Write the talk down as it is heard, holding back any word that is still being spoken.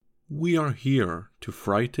We are here to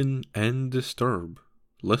frighten and disturb.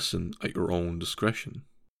 Listen at your own discretion.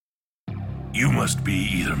 You must be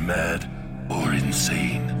either mad or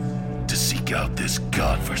insane to seek out this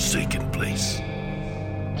godforsaken place.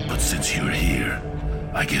 But since you're here,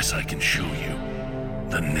 I guess I can show you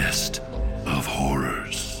the nest of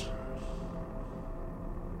horrors.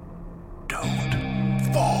 Don't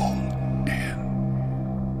fall in.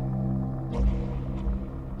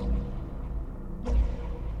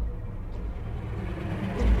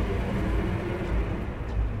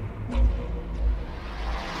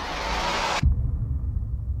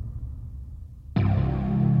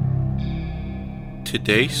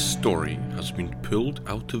 Today's story has been pulled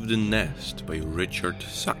out of the nest by Richard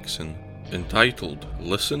Saxon, entitled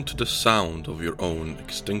Listen to the Sound of Your Own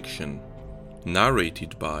Extinction,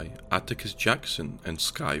 narrated by Atticus Jackson and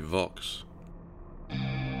Sky Vox.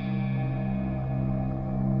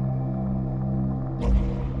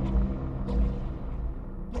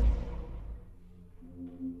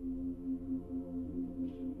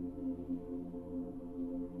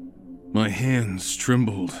 My hands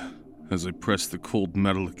trembled as I pressed the cold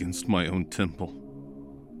metal against my own temple.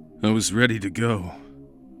 I was ready to go,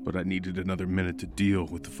 but I needed another minute to deal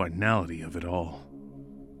with the finality of it all.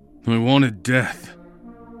 I wanted death,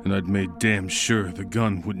 and I'd made damn sure the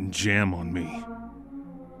gun wouldn't jam on me.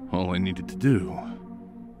 All I needed to do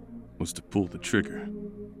was to pull the trigger.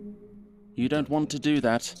 You don't want to do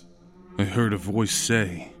that. I heard a voice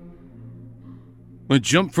say. I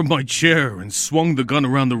jumped from my chair and swung the gun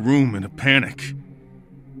around the room in a panic.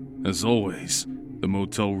 As always, the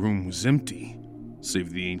motel room was empty,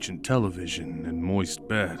 save the ancient television and moist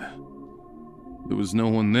bed. There was no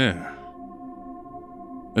one there.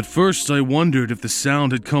 At first, I wondered if the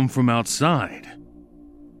sound had come from outside.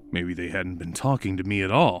 Maybe they hadn't been talking to me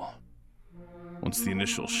at all. Once the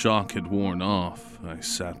initial shock had worn off, I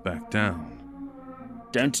sat back down.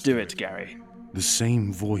 Don't do it, Gary. The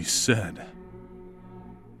same voice said.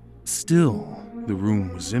 Still, the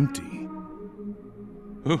room was empty.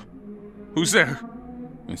 Who's there?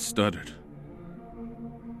 I stuttered.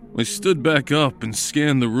 I stood back up and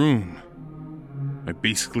scanned the room. I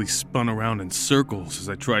basically spun around in circles as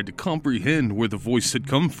I tried to comprehend where the voice had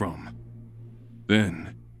come from.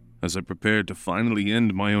 Then, as I prepared to finally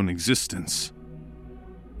end my own existence,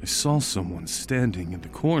 I saw someone standing in the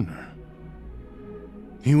corner.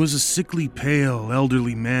 He was a sickly pale,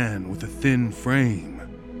 elderly man with a thin frame.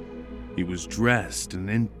 He was dressed in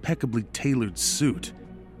an impeccably tailored suit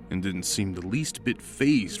and didn't seem the least bit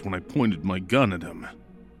fazed when I pointed my gun at him.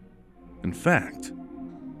 In fact,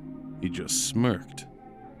 he just smirked.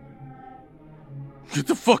 "Get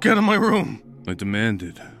the fuck out of my room!" I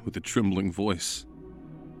demanded with a trembling voice.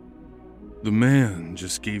 The man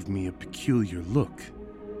just gave me a peculiar look.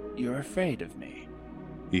 You're afraid of me?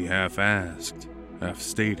 He half asked, half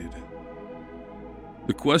stated.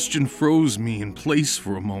 The question froze me in place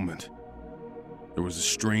for a moment. There was a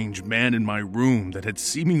strange man in my room that had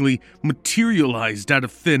seemingly materialized out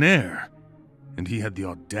of thin air, and he had the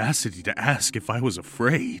audacity to ask if I was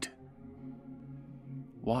afraid.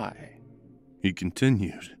 Why? He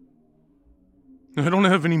continued. I don't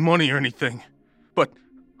have any money or anything, but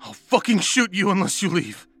I'll fucking shoot you unless you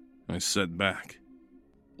leave, I said back.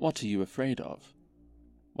 What are you afraid of?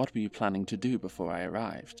 What were you planning to do before I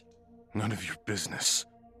arrived? None of your business.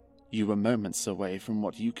 You were moments away from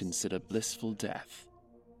what you consider blissful death.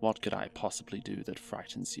 What could I possibly do that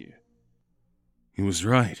frightens you? He was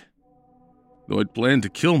right. Though I'd planned to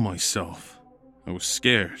kill myself, I was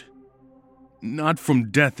scared. Not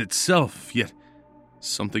from death itself, yet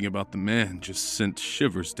something about the man just sent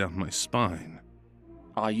shivers down my spine.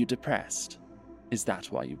 Are you depressed? Is that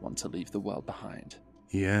why you want to leave the world behind?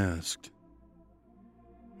 He asked.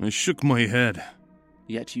 I shook my head.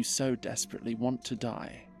 Yet you so desperately want to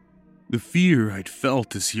die. The fear I'd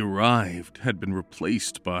felt as he arrived had been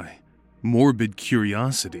replaced by morbid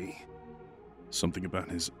curiosity. Something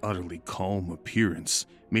about his utterly calm appearance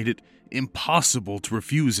made it impossible to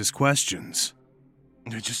refuse his questions.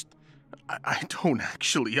 I don't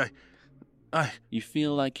actually, You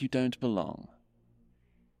feel like you don't belong.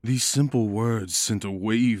 These simple words sent a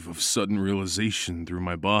wave of sudden realization through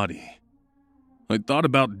my body. I'd thought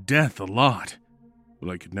about death a lot, but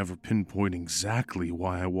I could never pinpoint exactly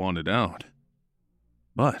why I wanted out.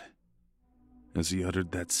 But, as he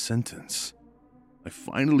uttered that sentence, I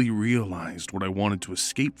finally realized what I wanted to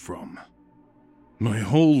escape from. My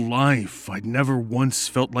whole life, I'd never once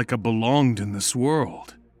felt like I belonged in this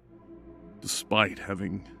world. Despite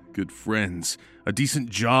having good friends, a decent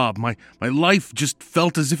job, my life just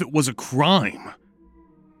felt as if it was a crime.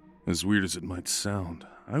 As weird as it might sound,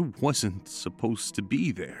 I wasn't supposed to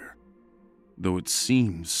be there. Though it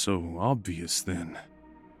seemed so obvious then,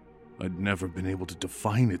 I'd never been able to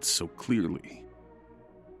define it so clearly.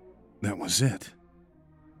 That was it.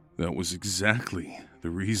 That was exactly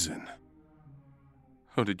the reason.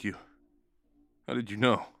 How did you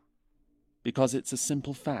know? Because it's a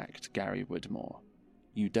simple fact, Gary Woodmore.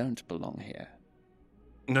 You don't belong here.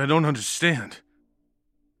 I don't understand.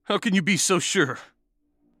 How can you be so sure?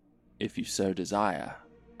 If you so desire,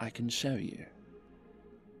 I can show you.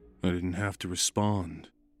 I didn't have to respond.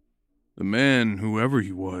 The man, whoever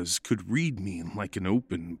he was, could read me like an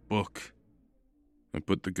open book. I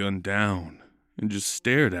put the gun down and just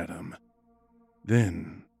stared at him.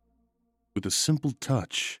 Then, with a simple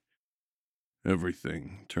touch,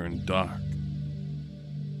 everything turned dark.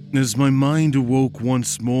 As my mind awoke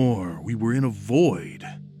once more, we were in a void.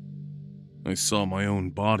 I saw my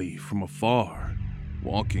own body from afar,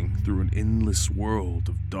 walking through an endless world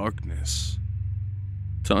of darkness.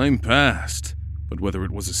 Time passed, but whether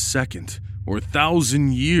it was a second or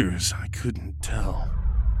 1,000 years, I couldn't tell.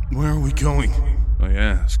 "Where are we going?" I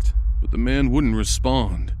asked, but the man wouldn't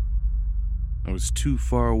respond. I was too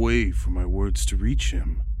far away for my words to reach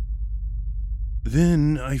him.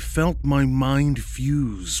 Then I felt my mind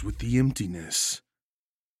fuse with the emptiness.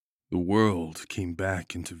 The world came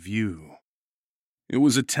back into view. It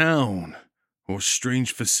was a town, or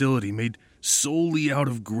strange facility made solely out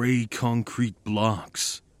of gray concrete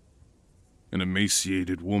blocks. An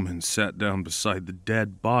emaciated woman sat down beside the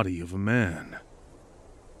dead body of a man.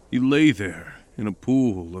 He lay there in a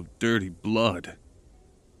pool of dirty blood,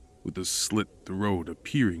 with a slit throat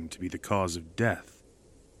appearing to be the cause of death.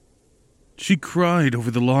 She cried over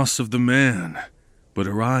the loss of the man, but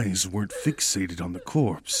her eyes weren't fixated on the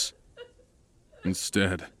corpse.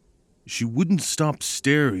 Instead, she wouldn't stop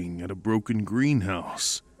staring at a broken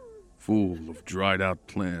greenhouse, full of dried-out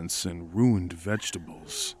plants and ruined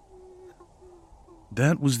vegetables.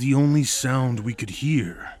 That was the only sound we could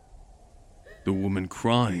hear. The woman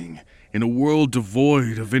crying in a world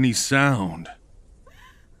devoid of any sound.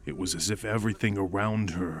 It was as if everything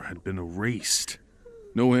around her had been erased.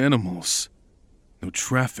 No animals, no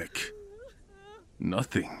traffic,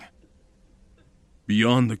 nothing.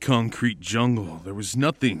 Beyond the concrete jungle, there was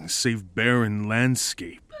nothing save barren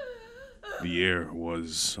landscape. The air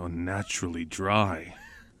was unnaturally dry,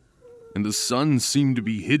 and the sun seemed to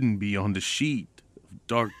be hidden beyond a sheet of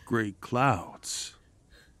dark gray clouds.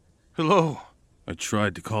 "Hello," I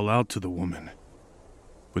tried to call out to the woman,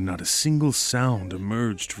 but not a single sound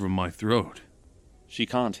emerged from my throat. "She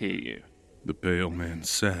can't hear you," the pale man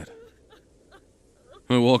said.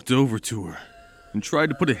 I walked over to her and tried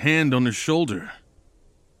to put a hand on her shoulder.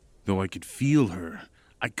 Though I could feel her,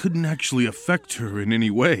 I couldn't actually affect her in any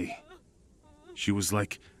way. She was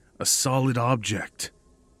like a solid object,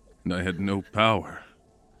 and I had no power.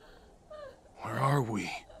 "Where are we?"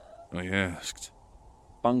 I asked.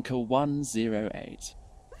 "Bunker 108,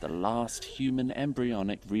 the last human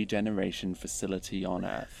embryonic regeneration facility on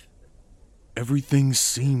Earth." Everything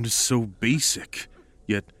seemed so basic,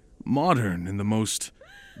 yet modern in the most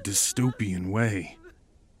dystopian way.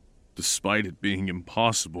 Despite it being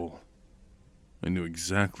impossible, I knew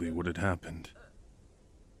exactly what had happened.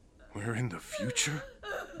 "We're in the future?"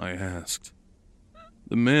 I asked.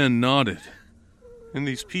 The man nodded. "And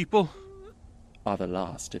these people?" "Are the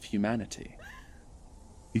last of humanity."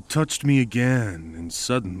 He touched me again, and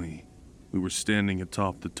suddenly, we were standing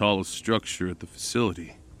atop the tallest structure at the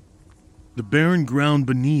facility. The barren ground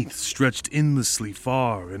beneath stretched endlessly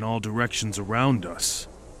far in all directions around us.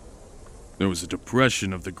 There was a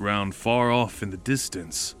depression of the ground far off in the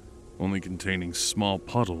distance, only containing small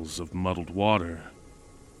puddles of muddled water.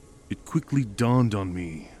 It quickly dawned on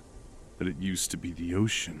me that it used to be the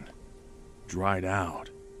ocean, dried out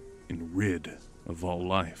and rid of all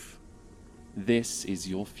life. This is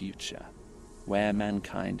your future, where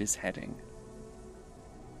mankind is heading.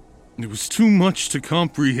 It was too much to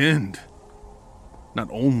comprehend. Not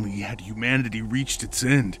only had humanity reached its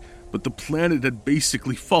end, but the planet had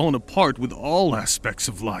basically fallen apart with all aspects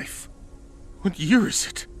of life. "What year is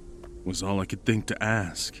it?" was all I could think to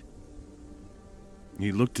ask.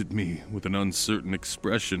 He looked at me with an uncertain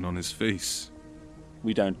expression on his face.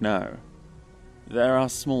 "We don't know. There are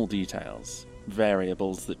small details,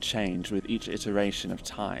 variables that change with each iteration of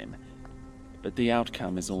time, but the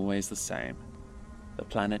outcome is always the same. The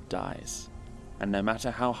planet dies, and no matter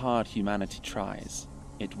how hard humanity tries,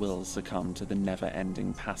 it will succumb to the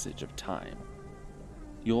never-ending passage of time.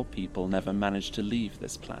 Your people never manage to leave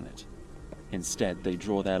this planet. Instead, they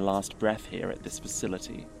draw their last breath here at this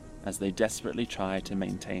facility, as they desperately try to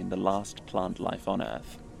maintain the last plant life on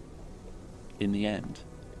Earth. In the end,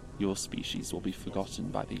 your species will be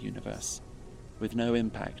forgotten by the universe, with no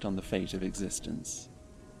impact on the fate of existence.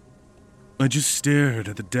 I just stared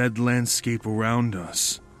at the dead landscape around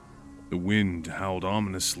us. The wind howled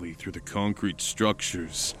ominously through the concrete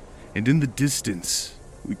structures, and in the distance,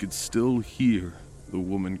 we could still hear the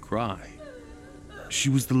woman cry. She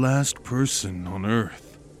was the last person on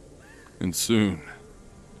Earth, and soon,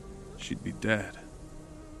 she'd be dead.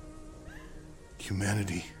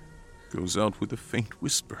 Humanity goes out with a faint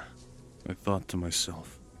whisper, I thought to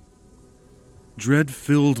myself. Dread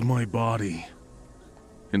filled my body,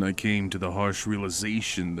 and I came to the harsh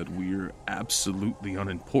realization that we're absolutely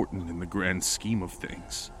unimportant in the grand scheme of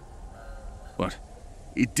things. But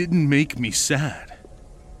it didn't make me sad.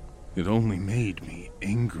 It only made me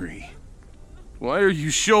angry. Why are you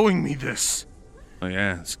showing me this? I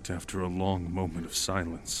asked after a long moment of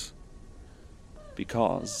silence.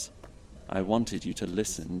 Because I wanted you to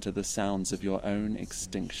listen to the sounds of your own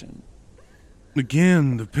extinction.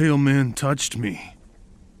 Again, the pale man touched me,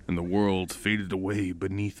 and the world faded away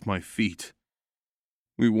beneath my feet.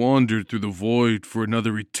 We wandered through the void for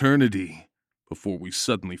another eternity before we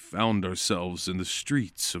suddenly found ourselves in the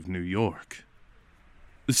streets of New York.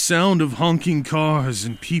 The sound of honking cars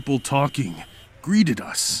and people talking greeted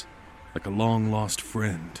us like a long-lost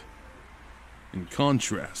friend. In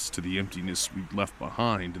contrast to the emptiness we'd left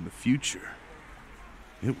behind in the future,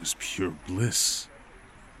 it was pure bliss.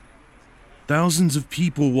 Thousands of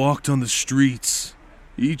people walked on the streets,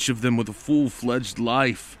 each of them with a full-fledged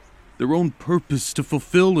life, their own purpose to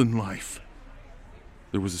fulfill in life.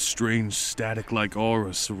 There was a strange static-like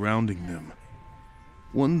aura surrounding them,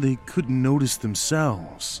 one they couldn't notice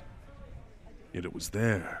themselves. Yet it was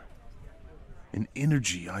there, an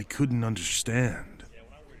energy I couldn't understand.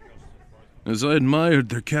 As I admired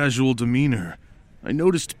their casual demeanor, I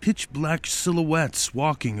noticed pitch-black silhouettes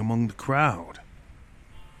walking among the crowd.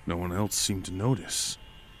 No one else seemed to notice,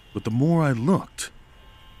 but the more I looked,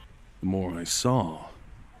 the more I saw.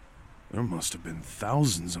 There must have been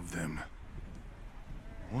thousands of them.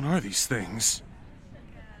 What are these things?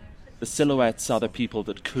 The silhouettes are the people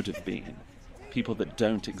that could have been, people that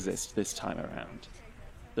don't exist this time around.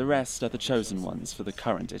 The rest are the chosen ones for the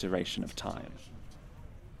current iteration of time.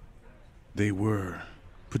 They were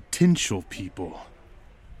potential people.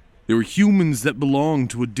 They were humans that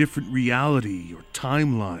belonged to a different reality or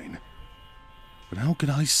timeline. But how could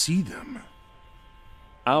I see them?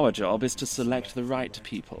 Our job is to select the right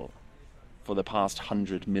people. For the past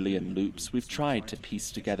 100 million loops, we've tried to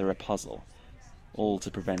piece together a puzzle, all to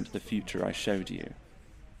prevent the future I showed you.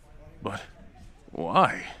 But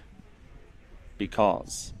why?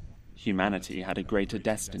 Because humanity had a greater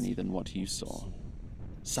destiny than what you saw.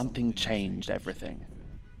 Something changed everything.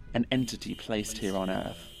 An entity placed here on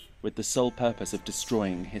Earth with the sole purpose of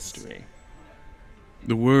destroying history.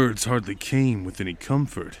 The words hardly came with any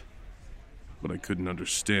comfort, but I couldn't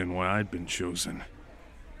understand why I'd been chosen.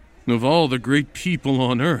 Of all the great people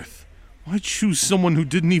on Earth, why choose someone who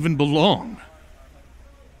didn't even belong?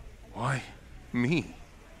 Why me?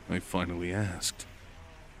 I finally asked.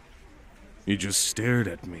 He just stared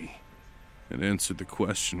at me and answered the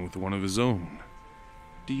question with one of his own.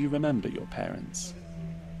 Do you remember your parents?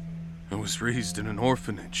 I was raised in an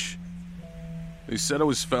orphanage. They said I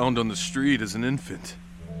was found on the street as an infant,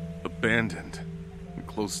 abandoned and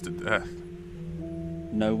close to death.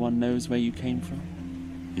 No one knows where you came from?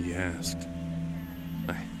 He asked.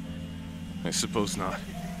 I suppose not.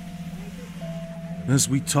 As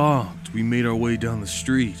we talked, we made our way down the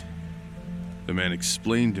street. The man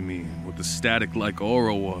explained to me what the static-like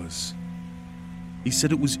aura was. He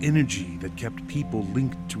said it was energy that kept people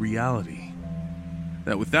linked to reality.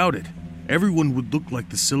 That without it, everyone would look like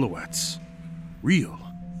the silhouettes. Real,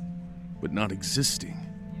 but not existing.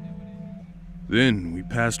 Then we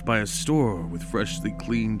passed by a store with freshly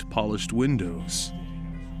cleaned, polished windows.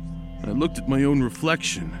 I looked at my own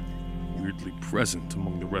reflection, weirdly present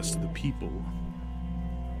among the rest of the people.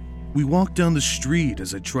 We walked down the street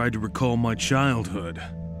as I tried to recall my childhood.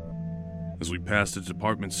 As we passed a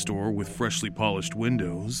department store with freshly polished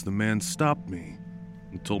windows, the man stopped me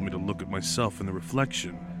and told me to look at myself in the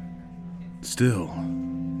reflection. Still,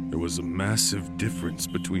 there was a massive difference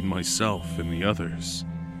between myself and the others.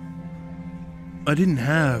 I didn't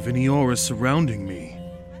have any aura surrounding me.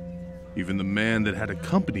 Even the man that had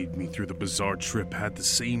accompanied me through the bizarre trip had the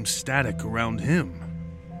same static around him.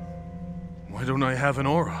 Why don't I have an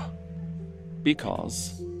aura?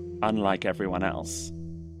 Because, unlike everyone else,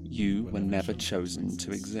 you were never chosen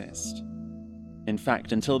to exist. In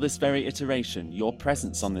fact, until this very iteration, your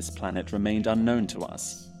presence on this planet remained unknown to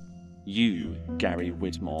us. You, Gary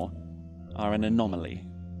Widmore, are an anomaly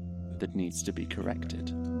that needs to be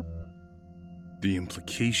corrected. The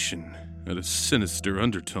implication had a sinister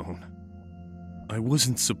undertone. I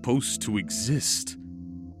wasn't supposed to exist.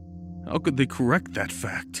 How could they correct that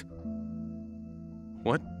fact?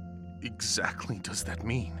 What exactly does that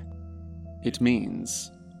mean? It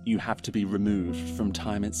means you have to be removed from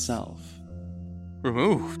time itself.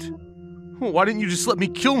 Removed? Why didn't you just let me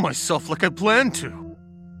kill myself like I planned to?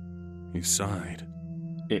 He sighed.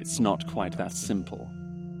 It's not quite that simple.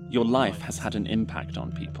 Your life has had an impact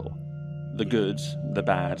on people. The good, the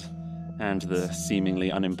bad, and the seemingly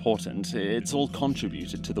unimportant. It's all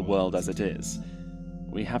contributed to the world as it is.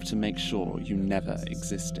 We have to make sure you never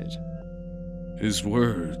existed. His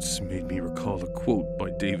words made me recall a quote by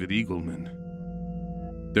David Eagleman.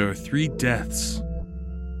 There are 3 deaths.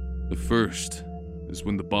 The first is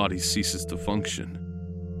when the body ceases to function.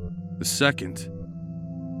 The second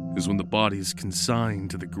is when the body is consigned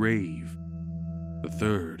to the grave. The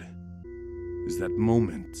third is that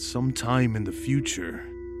moment sometime in the future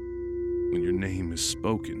when your name is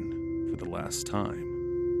spoken for the last time.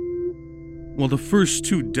 While the first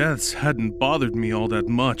 2 deaths hadn't bothered me all that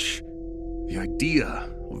much, the idea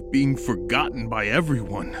of being forgotten by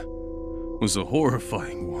everyone was a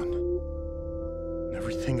horrifying one.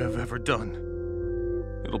 Everything I've ever done,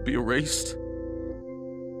 it'll be erased.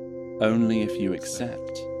 Only if you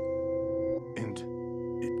accept. And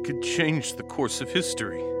it could change the course of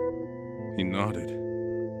history. He nodded.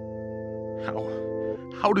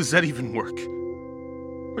 How does that even work?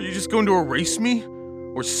 Are you just going to erase me?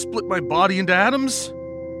 Or split my body into atoms?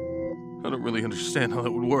 I don't really understand how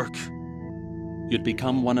that would work. You'd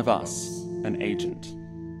become one of us, an agent.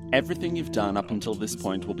 Everything you've done up until this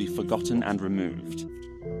point will be forgotten and removed.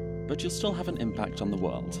 But you'll still have an impact on the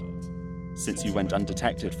world. Since you went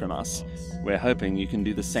undetected from us, we're hoping you can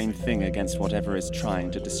do the same thing against whatever is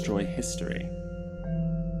trying to destroy history.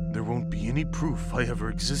 There won't be any proof I ever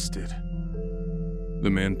existed. The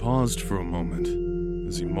man paused for a moment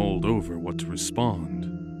as he mulled over what to respond.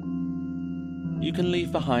 You can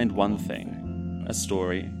leave behind one thing, a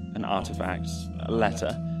story, an artifact, a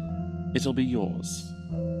letter. It'll be yours,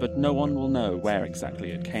 but no one will know where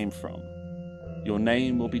exactly it came from. Your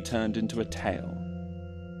name will be turned into a tale,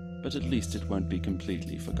 but at least it won't be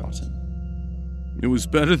completely forgotten. It was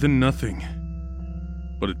better than nothing,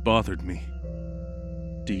 but it bothered me.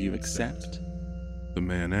 Do you accept? The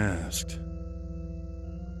man asked.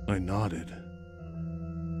 I nodded.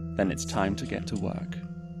 Then it's time to get to work.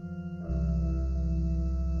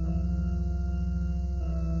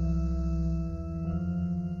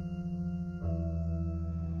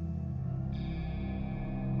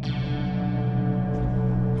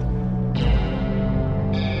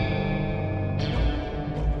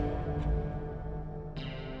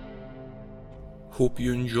 Hope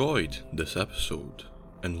you enjoyed this episode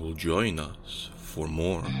and will join us for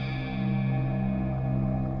more.